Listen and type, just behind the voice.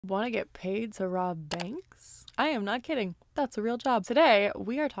Want to get paid to rob banks? I am not kidding. That's a real job. Today,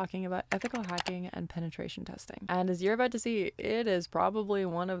 we are talking about ethical hacking and penetration testing. And as you're about to see, it is probably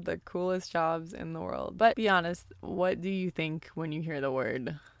one of the coolest jobs in the world. But be honest, what do you think when you hear the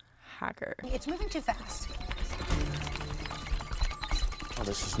word hacker? It's moving too fast. Oh,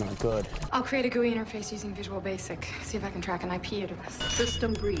 this is not good. I'll create a GUI interface using Visual Basic. See if I can track an IP address.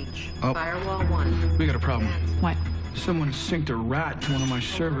 System breach. Oh. Firewall 1. We got a problem. What? Someone synced a rat to one of my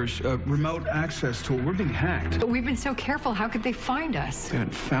servers, a remote access tool. We're being hacked. But we've been so careful. How could they find us? They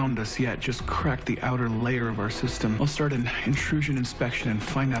haven't found us yet, just cracked the outer layer of our system. I'll start an intrusion inspection and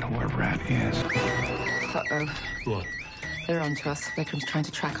find out who our rat is. Uh-oh. What? They're onto us. Vikram's trying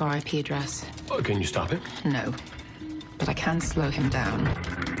to track our IP address. Oh, can you stop it? No. But I can slow him down.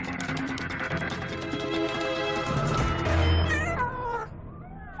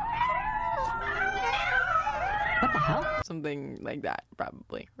 What the hell? Something like that,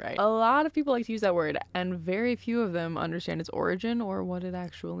 probably, right? A lot of people like to use that word, and very few of them understand its origin or what it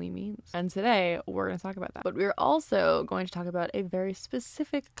actually means. And today, we're going to talk about that. But we're also going to talk about a very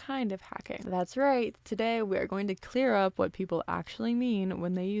specific kind of hacking. That's right. Today, we are going to clear up what people actually mean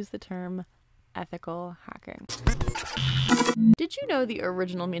when they use the term ethical hacking. Did you know the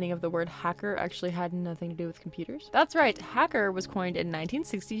original meaning of the word hacker actually had nothing to do with computers? That's right, hacker was coined in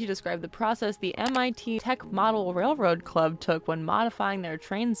 1960 to describe the process the MIT Tech Model Railroad Club took when modifying their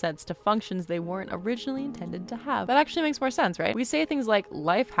train sets to functions they weren't originally intended to have. That actually makes more sense, right? We say things like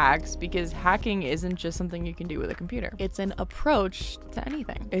life hacks because hacking isn't just something you can do with a computer. It's an approach to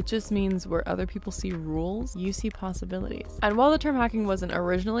anything. It just means where other people see rules, you see possibilities. And while the term hacking wasn't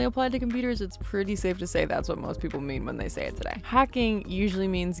originally applied to computers, it's pretty safe to say that's what most people mean when they say it today. Hacking usually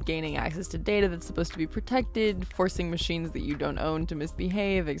means gaining access to data that's supposed to be protected, forcing machines that you don't own to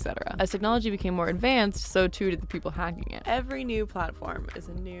misbehave, etc. As technology became more advanced, so too did the people hacking it. Every new platform is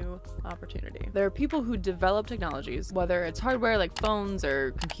a new opportunity. There are people who develop technologies, whether it's hardware like phones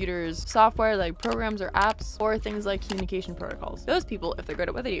or computers, software like programs or apps, or things like communication protocols. Those people, if they're good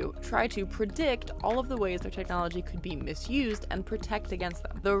at what they do, try to predict all of the ways their technology could be misused and protect against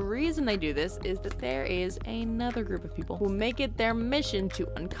them. The reason they do this is that there is another group of people who make it their mission to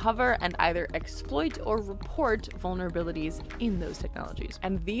uncover and either exploit or report vulnerabilities in those technologies.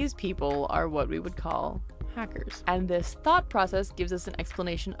 And these people are what we would call hackers. And this thought process gives us an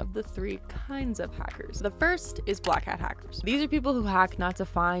explanation of the three kinds of hackers. The first is black hat hackers. These are people who hack not to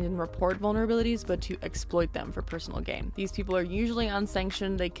find and report vulnerabilities, but to exploit them for personal gain. These people are usually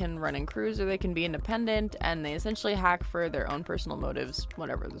unsanctioned, they can run in crews or they can be independent, and they essentially hack for their own personal motives,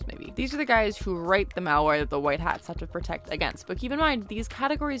 whatever those may be. These are the guys who write the malware that the white hats have to protect against. But keep in mind, these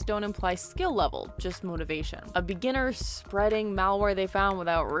categories don't imply skill level, just motivation. A beginner spreading malware they found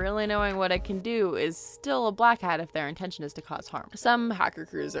without really knowing what it can do is still a black hat if their intention is to cause harm. Some hacker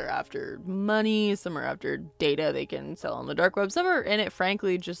crews are after money, some are after data they can sell on the dark web, some are in it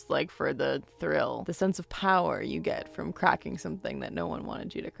frankly just like for the thrill, the sense of power you get from cracking something that no one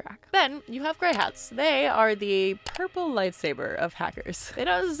wanted you to crack. Then you have gray hats. They are the purple lightsaber of hackers. They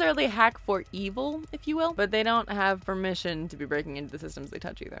don't necessarily hack for evil, if you will, but they don't have permission to be breaking into the systems they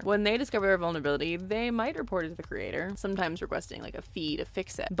touch either. When they discover a vulnerability, they might report it to the creator, sometimes requesting like a fee to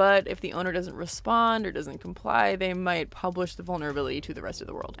fix it. But if the owner doesn't respond or doesn't comply, they might publish the vulnerability to the rest of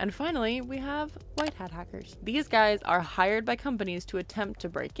the world. And finally, we have white hat hackers. These guys are hired by companies to attempt to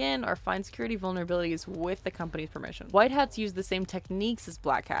break in or find security vulnerabilities with the company's permission. White hats use the same techniques as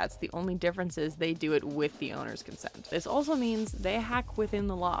black hats, the only difference is they do it with the owner's consent. This also means they hack within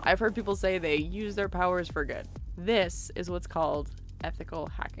the law. I've heard people say they use their powers for good. This is what's called ethical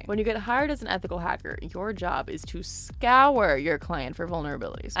hacking. When you get hired as an ethical hacker, your job is to scour your client for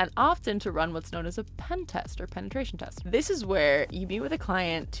vulnerabilities, and often to run what's known as a pen test or penetration test. This is where you meet with a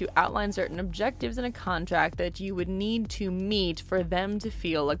client to outline certain objectives in a contract that you would need to meet for them to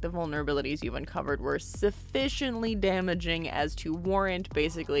feel like the vulnerabilities you've uncovered were sufficiently damaging as to warrant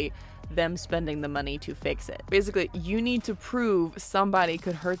basically them spending the money to fix it. Basically, you need to prove somebody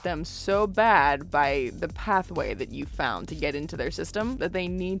could hurt them so bad by the pathway that you found to get into their system that they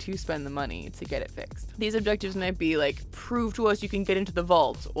need to spend the money to get it fixed. These objectives might be like, prove to us you can get into the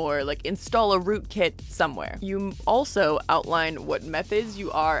vault, or like install a rootkit somewhere. You also outline what methods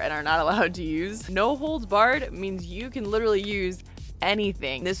you are and are not allowed to use. No holds barred means you can literally use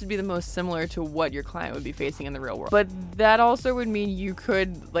anything. This would be the most similar to what your client would be facing in the real world. But that also would mean you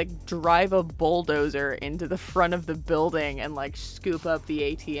could like drive a bulldozer into the front of the building and like scoop up the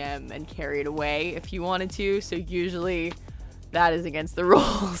ATM and carry it away if you wanted to. So usually that is against the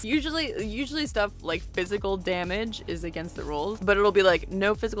rules. Usually stuff like physical damage is against the rules, but it'll be like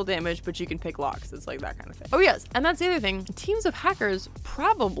no physical damage, but you can pick locks. It's like that kind of thing. Oh yes, and that's the other thing. Teams of hackers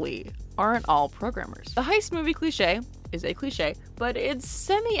probably aren't all programmers. The heist movie cliche is a cliche, but it's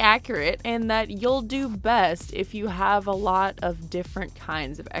semi-accurate in that you'll do best if you have a lot of different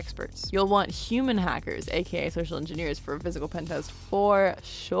kinds of experts. You'll want human hackers, aka social engineers, for a physical pen test for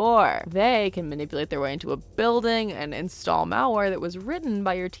sure. They can manipulate their way into a building and install malware that was written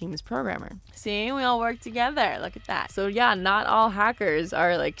by your team's programmer. See, we all work together. Look at that. So yeah, not all hackers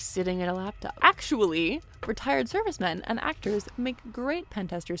are like sitting at a laptop. Actually, retired servicemen and actors make great pen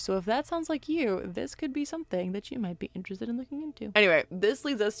testers, so if that sounds like you, this could be something that you might be interested in looking into. Anyway, this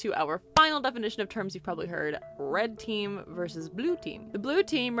leads us to our final definition of terms you've probably heard: red team versus blue team. The blue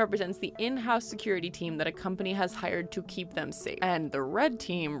team represents the in-house security team that a company has hired to keep them safe, and the red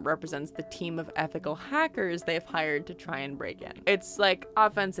team represents the team of ethical hackers they've hired to try and break in. It's like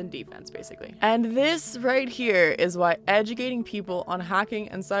offense and defense, basically. And this right here is why educating people on hacking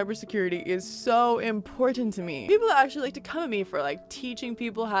and cybersecurity is so important to me. People actually like to come at me for like teaching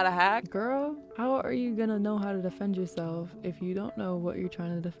people how to hack. Girl, how are you gonna know how to defend yourself if you don't know what you're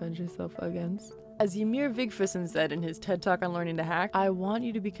trying to defend yourself against? As Ymir Vigfusson said in his TED Talk on learning to hack, I want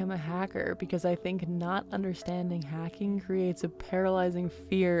you to become a hacker because I think not understanding hacking creates a paralyzing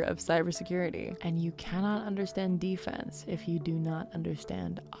fear of cybersecurity. And you cannot understand defense if you do not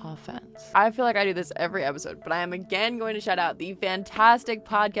understand offense. I feel like I do this every episode, but I am again going to shout out the fantastic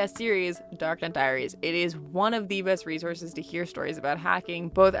podcast series, Darknet Diaries. It is one of the best resources to hear stories about hacking,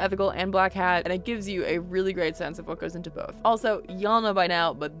 both ethical and black hat, and it gives you a really great sense of what goes into both. Also, y'all know by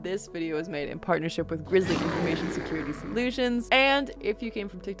now, but this video is made in partnership with Grizzly Information Security Solutions. And if you came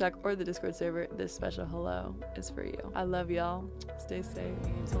from TikTok or the Discord server, this special hello is for you. I love y'all. Stay safe.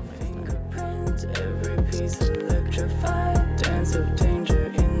 Until next time. Fingerprint, every piece electrified. Dance of danger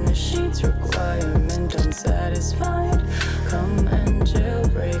in the sheets, requirement unsatisfied. Come and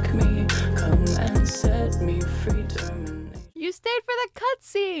jailbreak me, come and set me free. Terminate. You stayed for the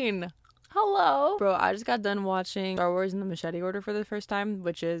cutscene. Hello. Bro, I just got done watching Star Wars in the machete order for the first time,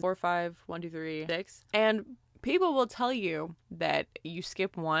 which is 4, 5, 1, 2, 3, 6. And people will tell you that you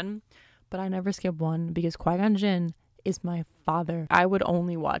skip 1, but I never skip 1 because Qui-Gon Jinn is my father. I would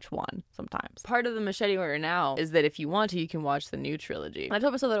only watch 1 sometimes. Part of the machete order now is that if you want to, you can watch the new trilogy. And I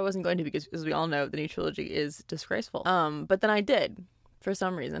told myself that I wasn't going to because, as we all know, the new trilogy is disgraceful. But then I did. For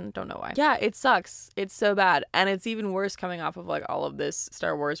some reason, don't know why. Yeah, it sucks. It's so bad. And it's even worse coming off of like all of this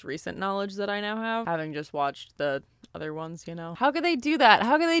Star Wars recent knowledge that I now have, having just watched the other ones, you know? How could they do that?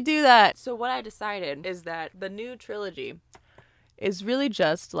 How could they do that? So what I decided is that the new trilogy is really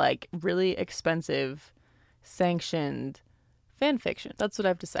just like really expensive, sanctioned fan fiction. That's what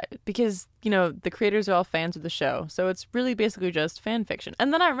I've decided. Because, you know, the creators are all fans of the show. So it's really basically just fan fiction.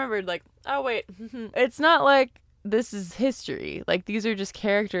 And then I remembered like, oh wait, it's not like this is history. Like, these are just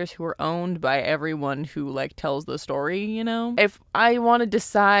characters who are owned by everyone who, like, tells the story, you know? If I want to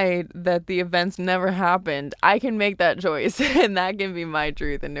decide that the events never happened, I can make that choice, and that can be my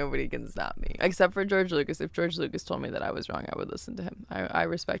truth, and nobody can stop me. Except for George Lucas. If George Lucas told me that I was wrong, I would listen to him. I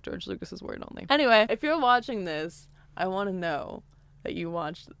respect George Lucas's word only. Anyway, if you're watching this, I want to know that you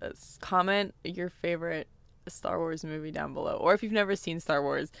watched this. Comment your favorite Star Wars movie down below. Or if you've never seen Star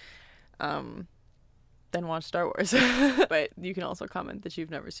Wars, then watch Star Wars. But you can also comment that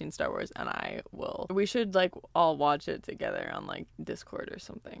you've never seen Star Wars, and I will. We should like all watch it together on like Discord or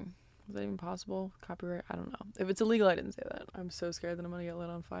something. Is that even possible? Copyright? I don't know. If it's illegal, I didn't say that. I'm so scared that I'm gonna get lit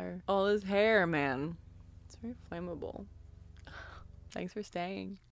on fire. All his hair, man. It's very flammable. Thanks for staying.